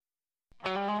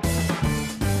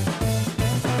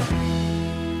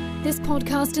This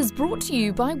podcast is brought to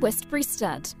you by Westbury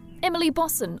Stud. Emily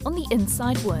Bosson on The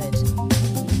Inside Word.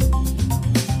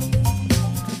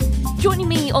 Joining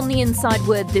me on The Inside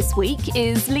Word this week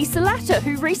is Lisa Latta,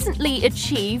 who recently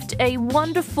achieved a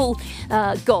wonderful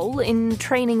goal in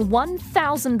training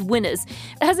 1,000 winners.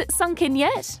 Has it sunk in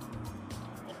yet?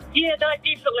 Yeah, no,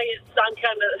 definitely it's sunk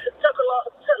in. It took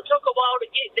a while to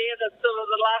get there.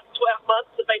 The last 12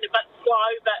 months have been a bit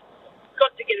slow, but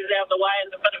got to get it out of the way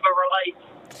and a bit of a relief.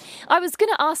 I was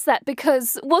going to ask that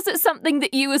because was it something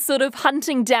that you were sort of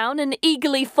hunting down and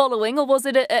eagerly following, or was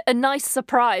it a nice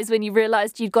surprise when you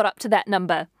realised you'd got up to that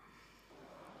number?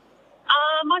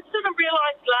 I sort of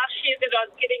realised last year that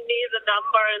I was getting near the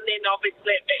number, and then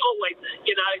obviously it always,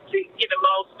 to get a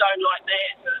milestone like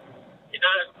that, it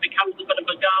becomes a bit of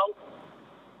a goal.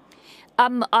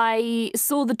 I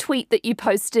saw the tweet that you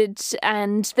posted,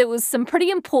 and there was some pretty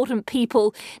important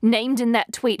people named in that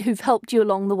tweet who've helped you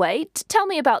along the way. Tell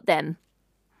me about them.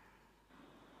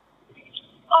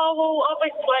 Oh, well,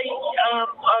 obviously, I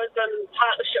was in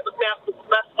partnership with Malcolm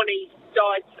Smith when he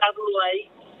died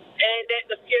suddenly, and at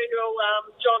the funeral,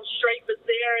 John Street was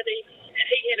there, and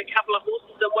he had a couple of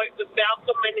horses and worked with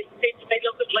Malcolm, and he said to me,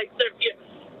 look, at Lisa, if you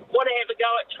want to have a go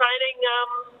at training,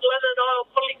 Lynn and I will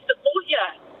fully support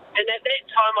you. And at that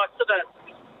time, I sort of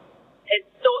had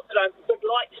thought that I would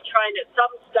like to train at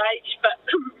some stage, but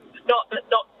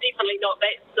definitely not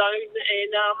that soon.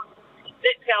 And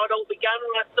that's how it all began.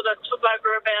 I sort of took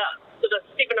over about 7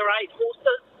 or 8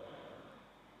 horses,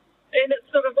 and it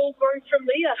sort of all grew from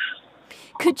there.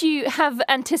 Could you have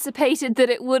anticipated that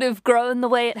it would have grown the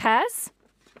way it has?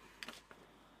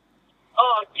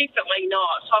 Oh, definitely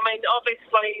not. I mean,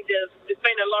 obviously, there's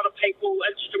been a lot of people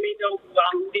instrumental.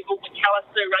 Neville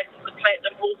McAllister racing the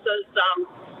platinum horses,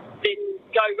 then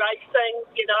Go Racing.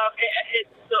 I've had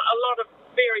a lot of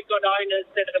very good owners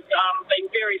that have been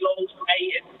very loyal to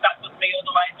me and stuck with me all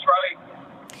the way through.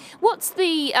 What's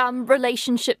the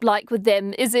relationship like with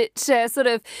them? Is it sort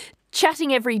of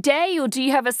chatting every day, or do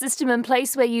you have a system in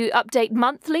place where you update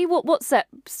monthly? What's that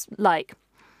like?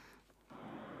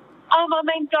 I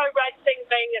mean, Go Racing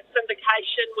being a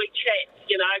syndication, we chat,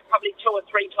 probably 2 or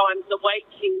 3 times a week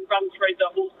and run through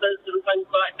the horses and things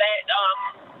like that.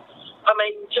 I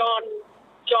mean, John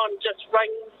just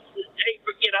rings.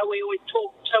 We always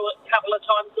talk to it a couple of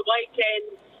times a week,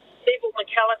 and Neville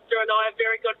McAllister and I are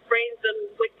very good friends,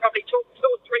 and we probably talk 2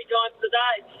 or 3 times a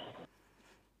day.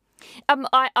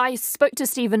 I spoke to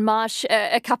Stephen Marsh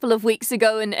a couple of weeks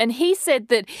ago, and he said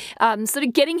that sort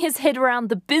of getting his head around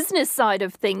the business side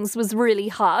of things was really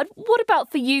hard. What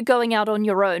about for you going out on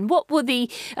your own? What were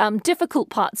the difficult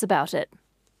parts about it?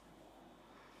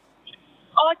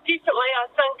 Oh, definitely. I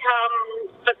think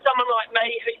for someone like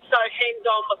me who's so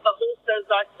hands-on with the horses,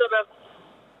 I sort of,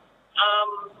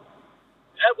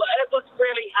 it was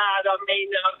really hard. I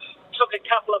mean, took a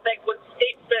couple of backward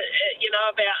steps,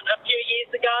 about a few years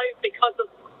ago because of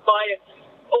my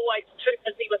always too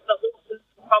busy with the horses,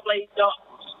 probably not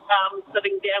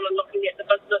sitting down and looking at the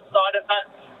business side of it.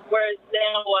 Whereas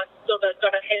now I've sort of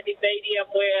got a happy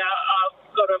medium where I've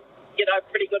got a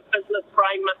pretty good business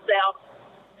brain myself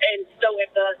and still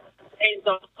have the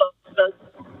hands-on business.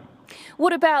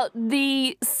 What about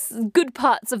the good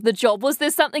parts of the job? Was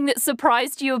there something that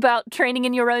surprised you about training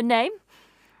in your own name?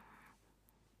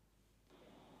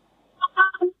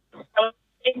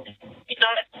 It's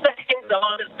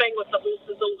hands-on. It's being with the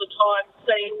horses all the time,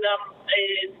 seeing them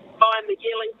and buying the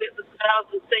yearlings at the sales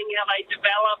and seeing how they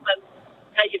develop and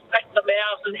how you pick them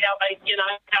out and how they,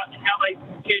 how they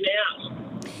turn out.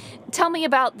 Tell me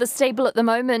about the stable at the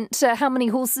moment. How many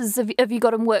horses have you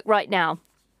got in work right now?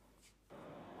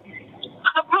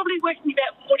 I'm probably working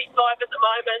about 45 at the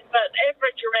moment, but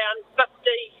average around 50,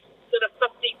 sort of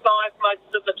 55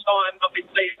 most of the time.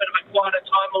 Obviously, a bit of a quieter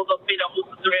time, all the better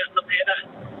horses around the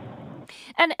meadow.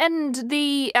 And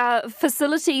the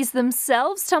facilities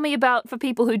themselves, tell me about, for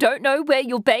people who don't know, where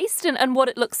you're based and what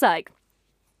it looks like.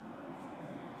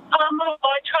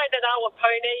 I train at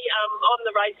Awapuni on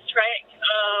the racetrack.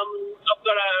 I've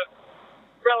got a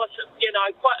relative,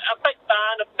 quite a big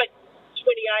barn, a big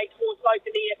 28-horse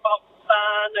open air box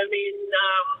barn, and then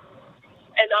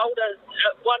an older,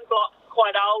 one block's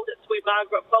quite old. It's where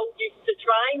Margaret Bull used to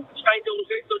train. Trained all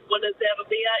her good winners out of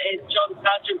there, and John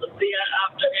Sargent was there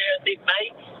after her, and then me.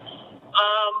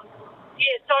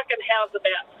 So I can house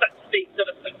about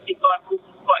 65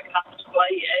 horses quite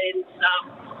comfortably, and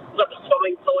got the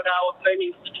swimming pool at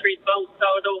Awapuni with the treadmill, so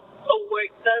it all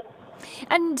works in.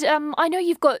 And I know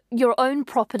you've got your own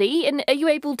property, and are you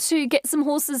able to get some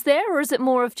horses there, or is it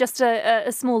more of just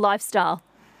a small lifestyle?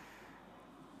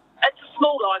 It's a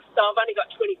small lifestyle. I've only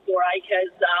got 24 acres.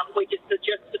 We just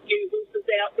suggest a few horses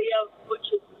out there, which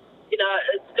is,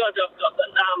 it's good. I've got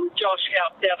Josh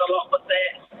helped out a lot with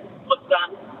that, with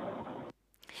son.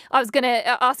 I was going to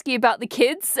ask you about the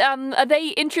kids. Are they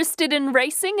interested in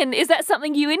racing, and is that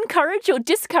something you encourage or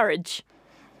discourage?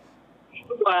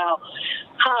 Well,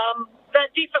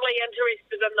 they're definitely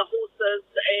interested in the horses,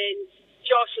 and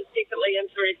Josh is definitely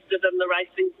interested in the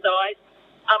racing side.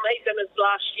 He's in his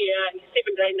last year, he's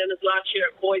 17 in his last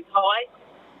year at Boys High,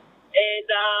 and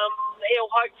he'll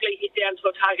hopefully head down to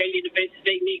Otago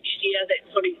University next year.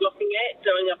 That's what he's looking at,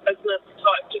 doing a business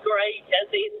type degree, and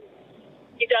then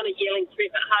he done a yearling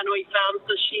prep at Hanui Farms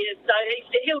this year, so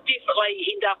he'll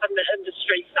definitely end up in the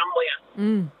industry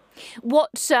somewhere.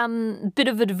 What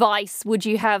bit of advice would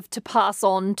you have to pass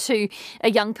on to a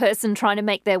young person trying to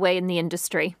make their way in the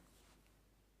industry?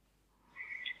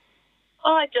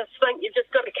 I just think you've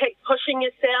just got to keep pushing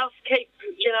yourself,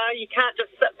 you can't just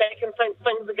sit back and think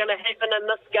things are going to happen in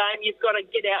this game. You've got to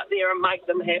get out there and make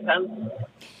them happen.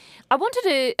 I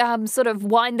wanted to sort of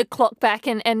wind the clock back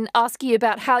and ask you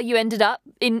about how you ended up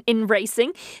in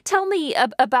racing. Tell me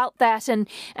about that and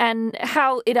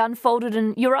how it unfolded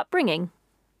in your upbringing.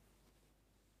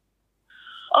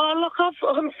 Oh, look, I'm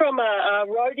from a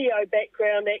rodeo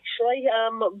background, actually.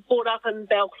 Brought up in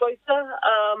Balclutha,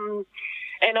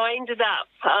 and I ended up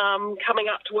coming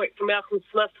up to work for Malcolm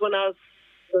Smith when I was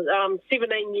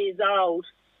 17 years old.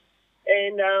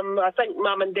 And I think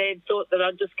Mum and Dad thought that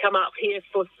I'd just come up here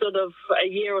for sort of a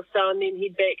year or so and then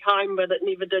head back home, but it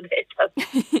never did happen.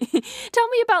 Tell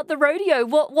me about the rodeo.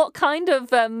 What kind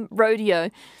of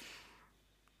rodeo?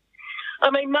 I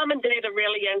mean, Mum and Dad are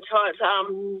really into it.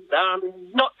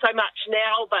 Not so much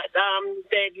now, but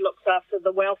Dad looks after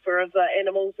the welfare of the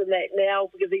animals and that now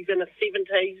because he's in his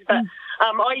 70s. But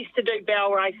I used to do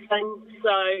bell racing,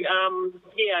 so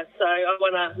so I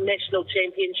won a national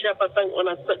championship, I think, when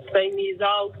I was 16 years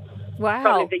old. Wow.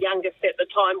 Probably the youngest at the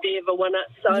time to ever win it.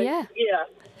 So, yeah.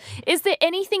 Is there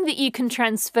anything that you can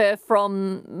transfer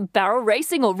from barrel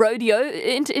racing or rodeo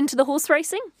into the horse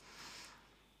racing?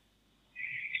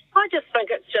 I just think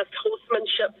it's just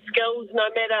horsemanship skills, no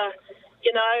matter,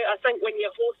 I think when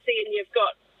you're horsey and you've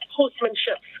got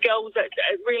horsemanship skills, it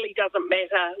really doesn't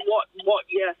matter what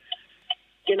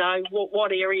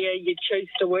area you choose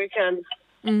to work in.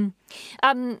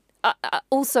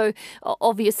 Also,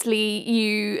 obviously,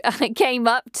 you came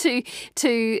up to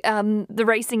the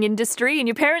racing industry and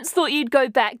your parents thought you'd go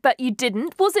back, but you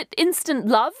didn't. Was it instant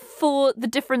love for the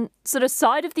different sort of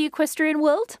side of the equestrian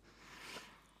world?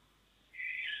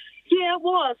 Yeah, it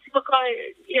was. Look, I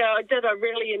did. I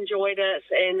really enjoyed it,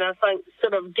 and I think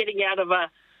sort of getting out of a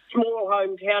small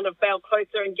hometown of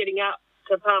Balclutha and getting up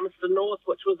to Palmerston North,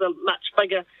 which was a much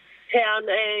bigger town,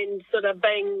 and sort of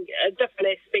being a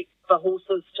different aspect for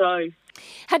horses too.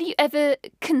 Had you ever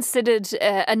considered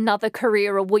another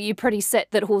career, or were you pretty set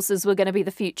that horses were going to be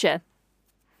the future?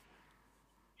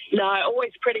 No,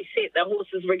 always pretty set that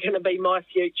horses were going to be my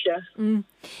future. And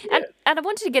I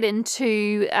wanted to get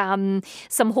into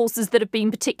some horses that have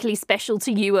been particularly special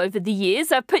to you over the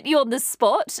years. I've put you on the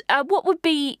spot. What would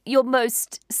be your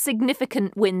most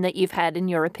significant win that you've had, in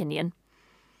your opinion?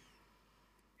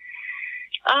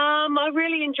 I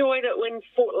really enjoyed it when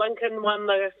Fort Lincoln won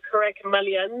the Karaka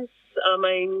Millions. I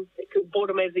mean, it bought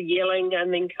him as a yearling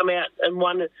and then come out and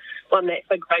won that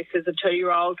big race as a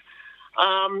 2-year-old.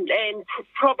 And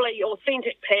probably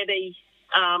Authentic Paddy,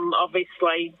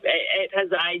 obviously, at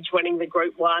his age, winning the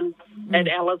Group 1 at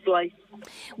Ellerslie.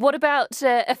 What about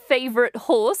a favourite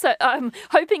horse? I'm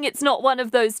hoping it's not one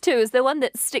of those two. Is there one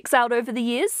that sticks out over the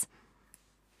years?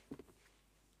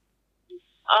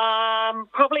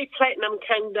 Probably Platinum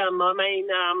Kingdom. I mean,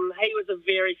 he was a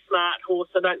very smart horse.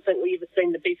 I don't think we've ever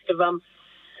seen the best of him.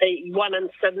 He won in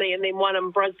Sydney and then won in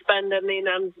Brisbane, and then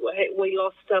we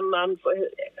lost him.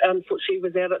 Unfortunately, he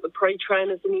was out at the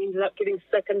pre-trainers and he ended up getting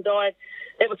sick and died.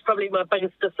 That was probably my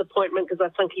biggest disappointment because I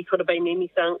think he could have been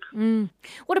anything.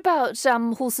 What about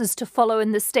horses to follow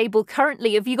in the stable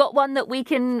currently? Have you got one that we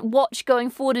can watch going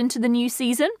forward into the new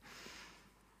season?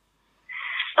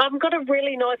 I've got a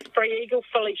really nice Free Eagle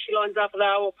filly. She lines up at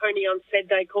Awapuni on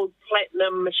Saturday called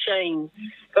Platinum Machine.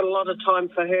 Got a lot of time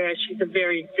for her. She's a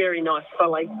very, very nice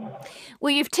filly.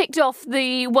 Well, you've ticked off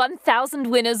the 1,000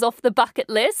 winners off the bucket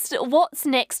list. What's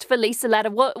next for Lisa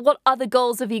Latta? What other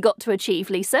goals have you got to achieve,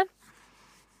 Lisa?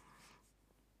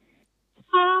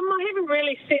 I haven't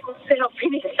really set myself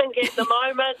anything at the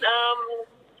moment.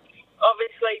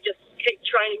 Obviously, just keep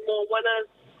training more winners.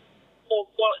 More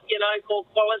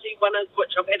quality winners,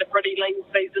 which I've had a pretty lean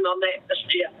season on that this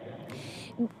year.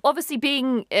 Obviously,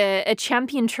 being a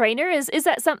champion trainer, is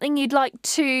that something you'd like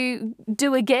to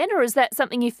do again, or is that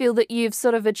something you feel that you've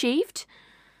sort of achieved?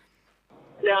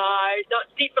 No,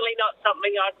 definitely not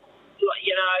something I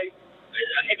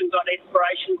haven't got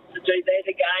aspirations to do that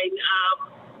again.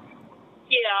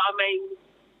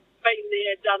 Been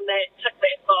there, done that, tick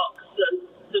that box, and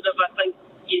sort of, I think,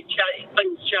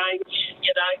 things change,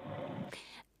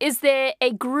 Is there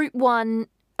a Group 1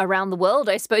 around the world,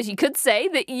 I suppose you could say,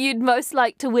 that you'd most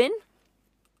like to win?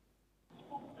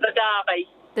 The Derby.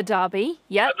 The Derby,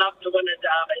 yeah. I'd love to win a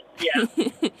Derby,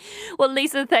 yeah. Well,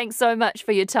 Lisa, thanks so much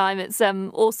for your time. It's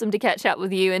awesome to catch up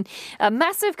with you. And a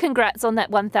massive congrats on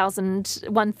that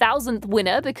 1,000th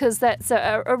winner, because that's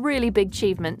a really big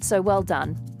achievement. So well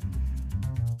done.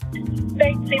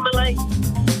 Thanks, Emily.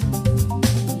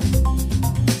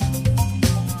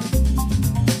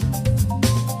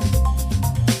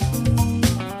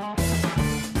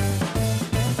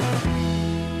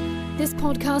 This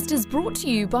podcast is brought to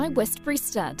you by Westbury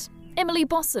Stud. Emily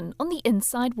Bosson on the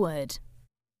Inside Word.